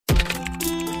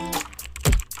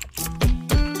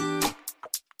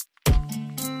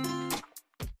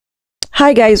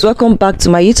Hi guys, welcome back to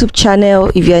my YouTube channel.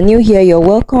 If you are new here, you're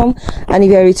welcome, and if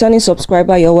you're a returning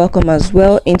subscriber, you're welcome as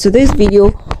well. In today's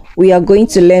video, we are going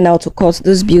to learn how to cut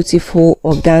this beautiful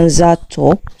organza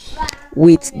top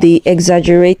with the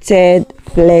exaggerated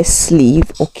flare sleeve.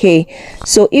 Okay,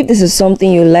 so if this is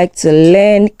something you like to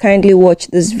learn, kindly watch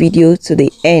this video to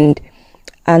the end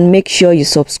and make sure you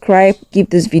subscribe. Give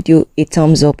this video a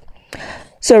thumbs up.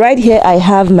 So right here I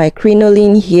have my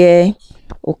crinoline here,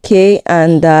 okay,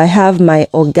 and I have my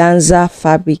organza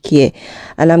fabric here,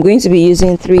 and I'm going to be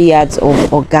using 3 yards of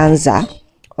organza.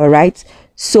 All right,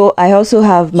 so I also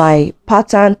have my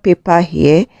pattern paper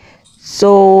here,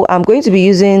 so I'm going to be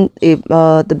using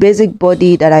the basic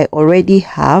body that I already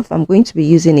have. I'm going to be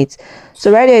using it.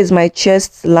 So right here is my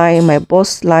chest line, my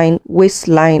bust line,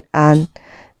 waistline, and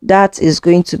that is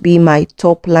going to be my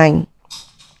top line.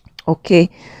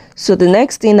 Okay, so the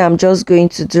next thing I'm just going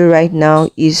to do right now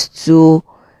is to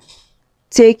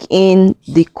take in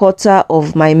the quarter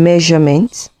of my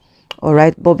measurement. All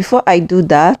right, but before I do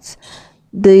that,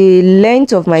 the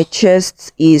length of my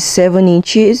chest is 7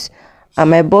 inches and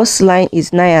my bust line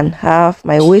is 9.5,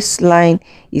 my waistline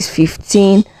is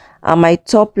 15, and my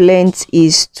top length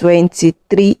is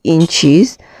 23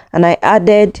 inches, and I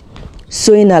added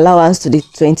sewing allowance to the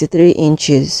 23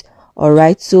 inches. All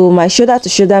right, so my shoulder to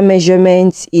shoulder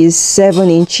measurement is 7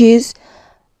 inches,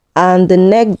 and the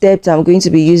neck depth I'm going to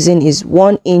be using is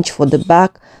 1 inch for the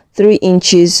back, 3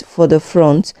 inches for the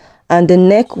front, and the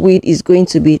neck width is going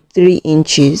to be 3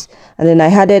 inches, and then I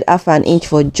added half an inch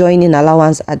for joining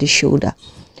allowance at the shoulder.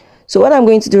 So what I'm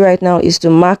going to do right now is to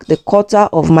mark the quarter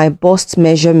of my bust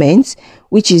measurements,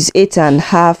 which is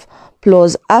 8.5,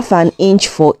 plus half an inch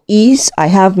for ease. I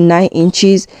have 9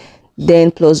 inches,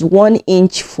 then plus 1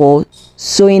 inch for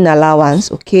sewing allowance.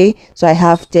 Okay, so I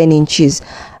have 10 inches.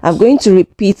 I'm going to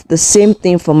repeat the same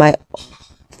thing for my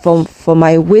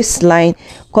waistline,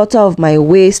 quarter of my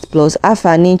waist plus half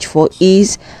an inch for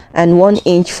ease and 1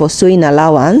 inch for sewing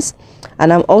allowance.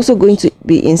 And I'm also going to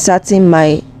be inserting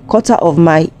my quarter of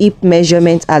my hip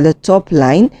measurement at the top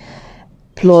line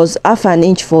plus half an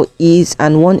inch for ease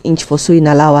and 1 inch for sewing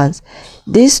allowance.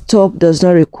 This top does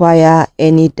not require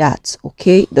any darts.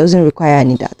 Okay, it doesn't require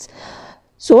any darts.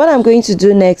 So what I'm going to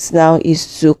do next now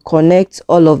is to connect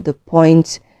all of the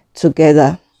points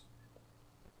together.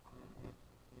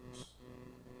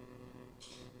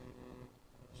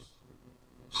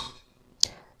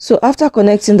 So after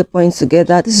connecting the points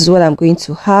together, this is what I'm going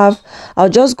to have. I'll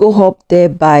just go up there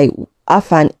by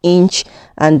half an inch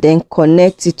and then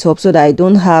connect it up so that I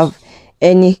don't have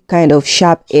any kind of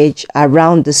sharp edge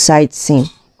around the side seam.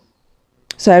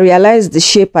 So I realized the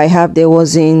shape I have there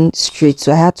wasn't straight,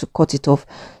 so I had to cut it off.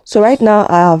 So right now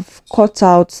I have cut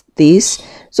out this.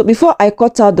 So before I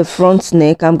cut out the front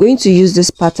neck, I'm going to use this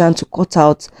pattern to cut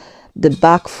out the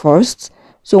back first.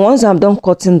 So once I'm done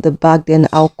cutting the back, then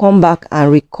I'll come back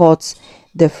and recut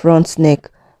the front neck.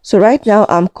 So right now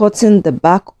I'm cutting the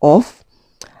back off,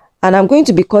 and I'm going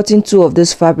to be cutting 2 of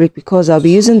this fabric because I'll be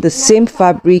using the same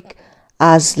fabric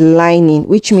as lining,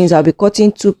 which means I'll be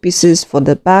cutting 2 pieces for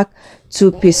the back,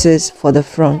 2 pieces for the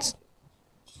front.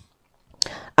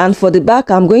 And for the back,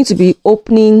 I'm going to be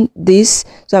opening this,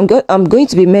 so I'm going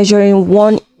to be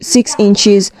measuring 6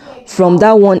 inches from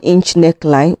that 1 inch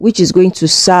neckline, which is going to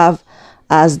serve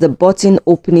as the button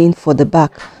opening for the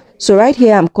back. So right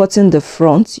here I'm cutting the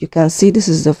front. You can see this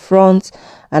is the front,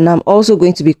 and I'm also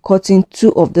going to be cutting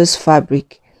 2 of this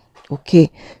fabric.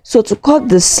 Okay, so to cut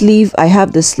the sleeve, I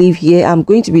have the sleeve here. I'm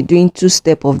going to be doing 2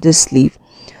 steps of this sleeve.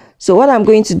 So what I'm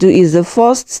going to do is the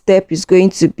first step is going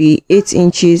to be 8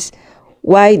 inches,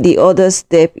 while the other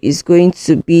step is going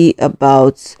to be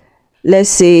about, let's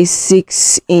say,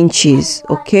 6 inches.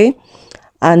 Okay,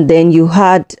 and then you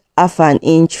add half an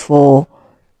inch for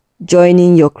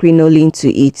joining your crinoline to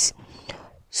it.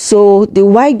 So the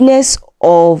wideness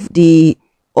of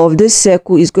this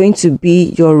circle is going to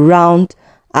be your round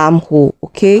armhole.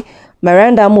 Okay, my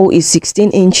round armhole is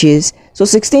 16 inches, so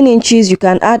 16 inches you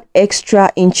can add extra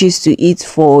inches to it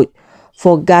for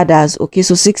gathers. Okay,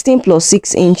 so 16 plus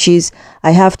 6 inches,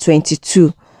 I have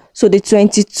 22. So the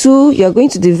 22, you're going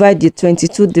to divide the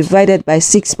 22 divided by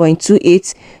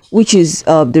 6.28, which is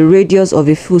the radius of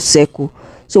a full circle.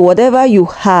 So whatever you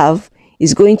have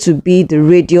is going to be the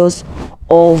radius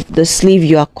of the sleeve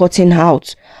you are cutting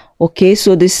out. Okay,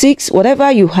 so the 6,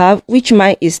 whatever you have, which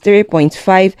mine is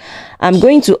 3.5, I'm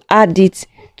going to add it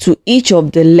to each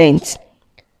of the lengths.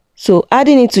 So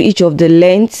adding it to each of the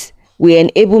lengths will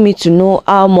enable me to know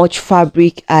how much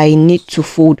fabric I need to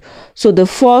fold. So the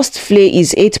first flare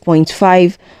is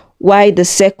 8.5, while the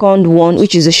second one,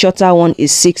 which is a shorter one,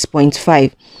 is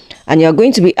 6.5. and you're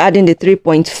going to be adding the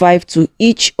 3.5 to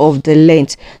each of the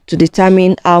length to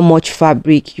determine how much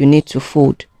fabric you need to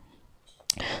fold.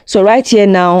 So right here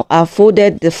now, I've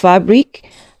folded the fabric.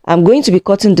 I'm going to be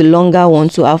cutting the longer one,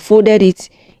 so I've folded it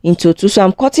into two. So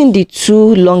I'm cutting the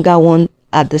two longer one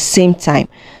at the same time.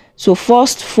 So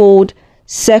first fold,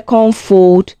 second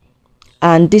fold,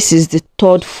 and this is the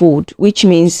third fold, which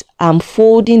means I'm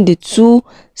folding the two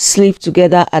sleeves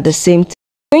together at the same time.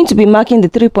 I'm going to be marking the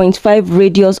 3.5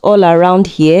 radius all around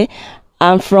here,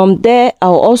 and from there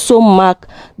I'll also mark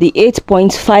the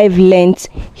 8.5 length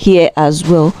here as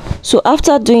well. So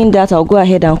after doing that, I'll go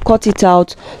ahead and cut it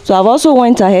out. So I've also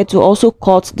went ahead to also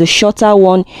cut the shorter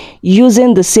one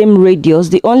using the same radius.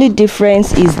 The only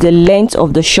difference is the length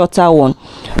of the shorter one.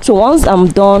 So once I'm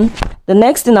done, the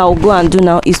next thing I'll go and do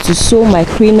now is to sew my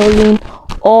crinoline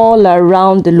all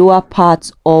around the lower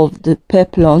part of the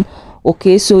peplon.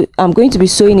 Okay, so I'm going to be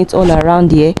sewing it all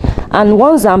around here, and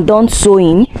once I'm done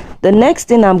sewing, the next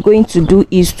thing I'm going to do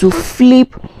is to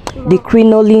flip the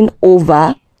crinoline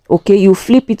over. Okay, you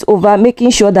flip it over, making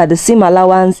sure that the seam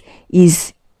allowance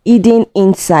is hidden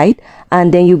inside,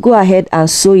 and then you go ahead and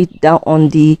sew it down on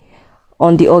the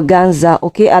organza.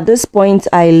 Okay, at this point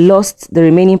I lost the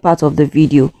remaining part of the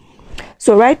video.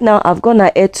 So right now I've gone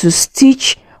ahead to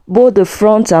stitch both the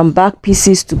front and back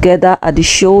pieces together at the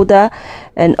shoulder,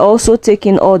 and also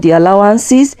taking all the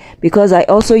allowances because I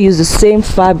also use the same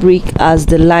fabric as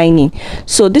the lining.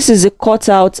 So this is a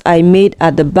cutout I made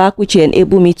at the back, which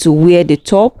enable me to wear the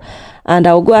top, and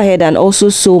I'll go ahead and also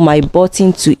sew my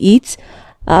button to it.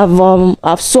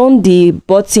 I've sewn the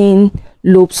button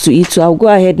loops to it, so I'll go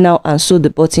ahead now and sew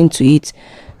the button to it.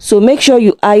 So make sure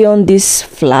you iron this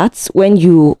flat when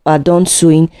you are done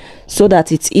sewing, so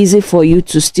that it's easy for you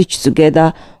to stitch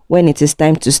together when it is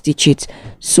time to stitch it.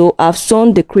 So I've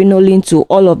sewn the crinoline to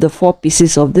all of the 4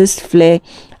 pieces of this flare,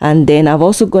 and then I've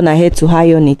also gone ahead to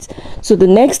iron it. So the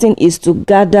next thing is to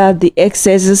gather the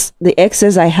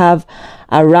excess I have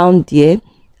around here,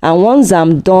 and once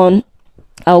I'm done,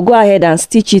 I'll go ahead and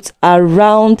stitch it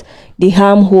around the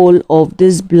armhole of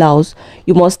this blouse.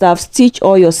 You must have stitched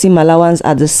all your seam allowance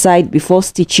at the side before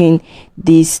stitching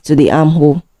this to the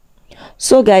armhole.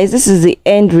 So guys, this is the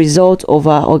end result of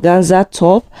our organza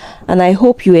top, and I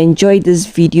hope you enjoyed this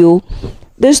video.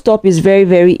 This top is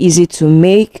very easy to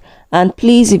make, and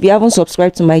please, if you haven't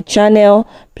subscribed to my channel,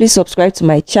 please subscribe to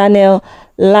my channel,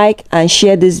 like and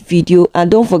share this video,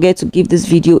 and don't forget to give this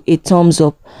video a thumbs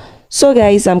up. So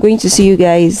guys, I'm going to see you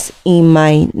guys in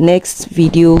my next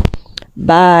video.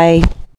 Bye.